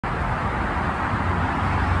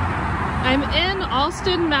I'm in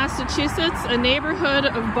Allston, Massachusetts, a neighborhood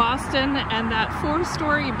of Boston, and that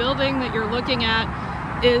 4-story building that you're looking at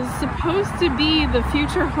is supposed to be the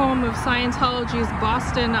future home of Scientology's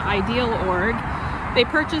Boston Ideal Org. They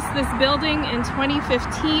purchased this building in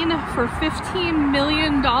 2015 for $15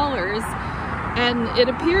 million, and it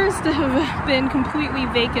appears to have been completely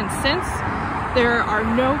vacant since. There are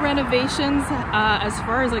no renovations, as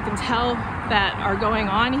far as I can tell, that are going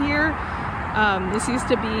on here. This used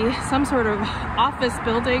to be some sort of office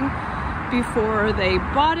building before they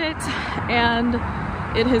bought it, and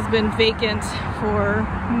it has been vacant for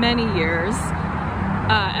many years.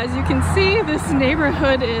 As you can see, this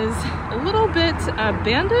neighborhood is a little bit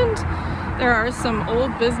abandoned. There are some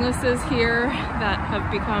old businesses here that have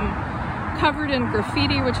become covered in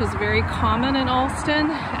graffiti, which is very common in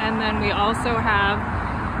Allston. And then we also have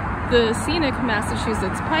the scenic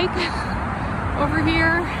Massachusetts Pike over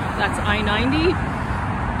here. That's I-90.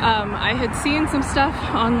 I had seen some stuff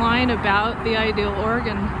online about the Ideal Org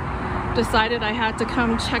and decided I had to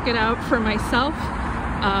come check it out for myself.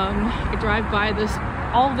 I drive by this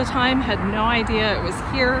all the time, had no idea it was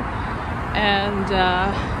here, and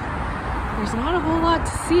there's not a whole lot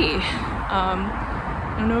to see.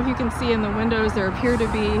 I don't know if you can see in the windows, there appear to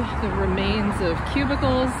be the remains of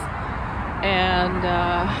cubicles and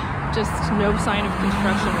just no sign of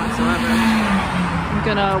construction whatsoever. I'm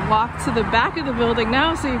gonna walk to the back of the building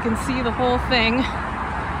now so you can see the whole thing.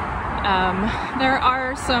 There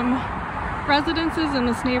are some residences in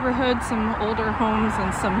this neighborhood, some older homes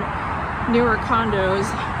and some newer condos,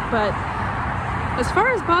 but as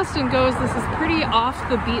far as Boston goes, this is pretty off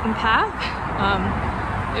the beaten path.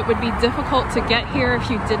 It would be difficult to get here if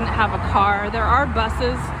you didn't have a car. There are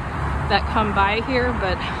buses that come by here,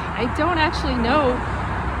 but I don't actually know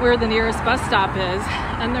where the nearest bus stop is.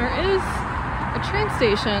 And there is a train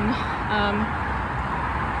station.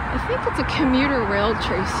 I think it's a commuter rail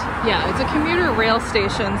trace. Yeah, it's a commuter rail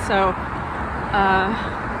station, so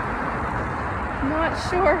not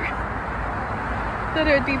sure that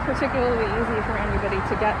it would be particularly easy for anybody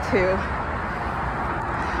to get to.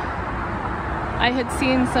 I had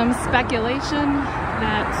seen some speculation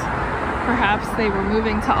that perhaps they were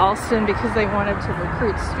moving to Allston because they wanted to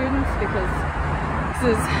recruit students, because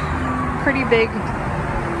this is a pretty big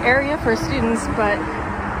area for students, but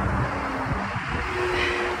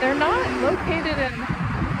they're not located in,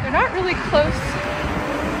 they're not really close.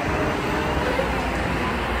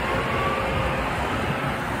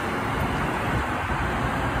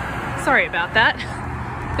 Sorry about that.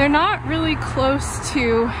 They're not really close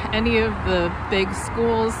to any of the big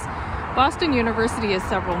schools. Boston University is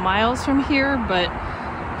several miles from here, but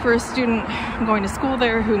for a student going to school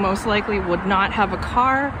there who most likely would not have a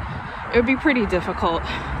car, it would be pretty difficult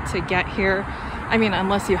to get here. I mean,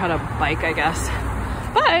 unless you had a bike, I guess.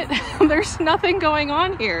 But there's nothing going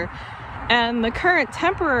on here. And the current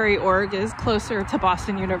temporary org is closer to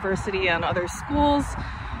Boston University and other schools.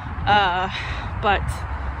 But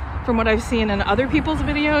from what I've seen in other people's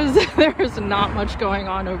videos, there's not much going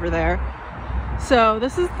on over there. So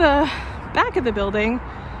this is the back of the building,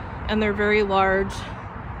 and they're very large,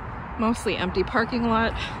 mostly empty parking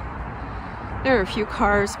lot. There are a few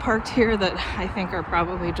cars parked here that I think are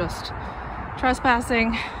probably just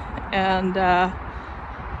trespassing, and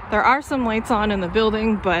there are some lights on in the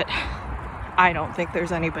building, but I don't think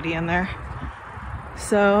there's anybody in there.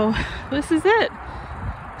 So this is it.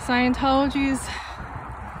 Scientology's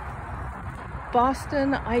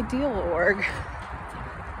Boston Ideal Org,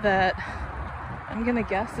 that I'm gonna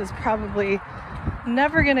guess is probably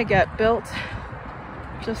never gonna get built,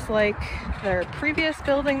 just like their previous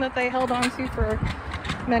building that they held on to for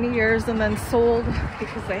many years and then sold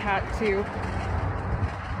because they had to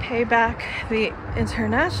pay back the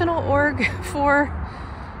international org for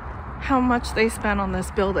how much they spent on this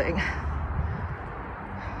building.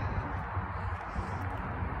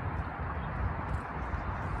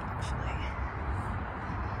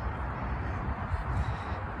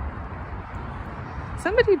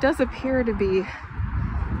 Somebody does appear to be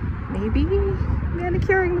maybe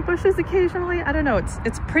manicuring the bushes occasionally. I don't know.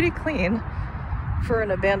 It's pretty clean for an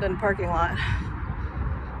abandoned parking lot.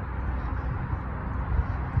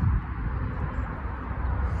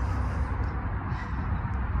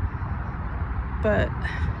 But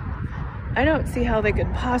I don't see how they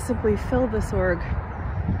could possibly fill this org,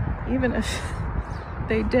 even if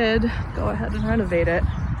they did go ahead and renovate it.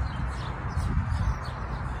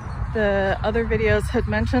 The other videos had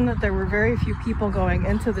mentioned that there were very few people going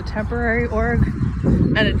into the temporary org,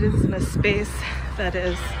 and it is in a space that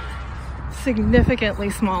is significantly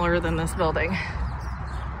smaller than this building.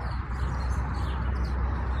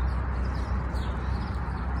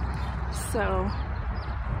 So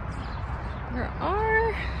there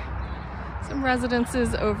are some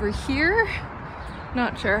residences over here.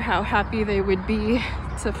 Not sure how happy they would be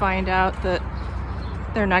to find out that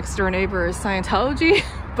their next door neighbor is Scientology,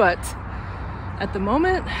 but at the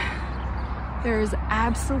moment, there is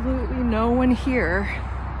absolutely no one here.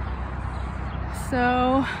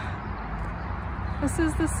 So this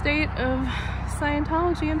is the state of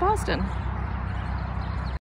Scientology in Boston.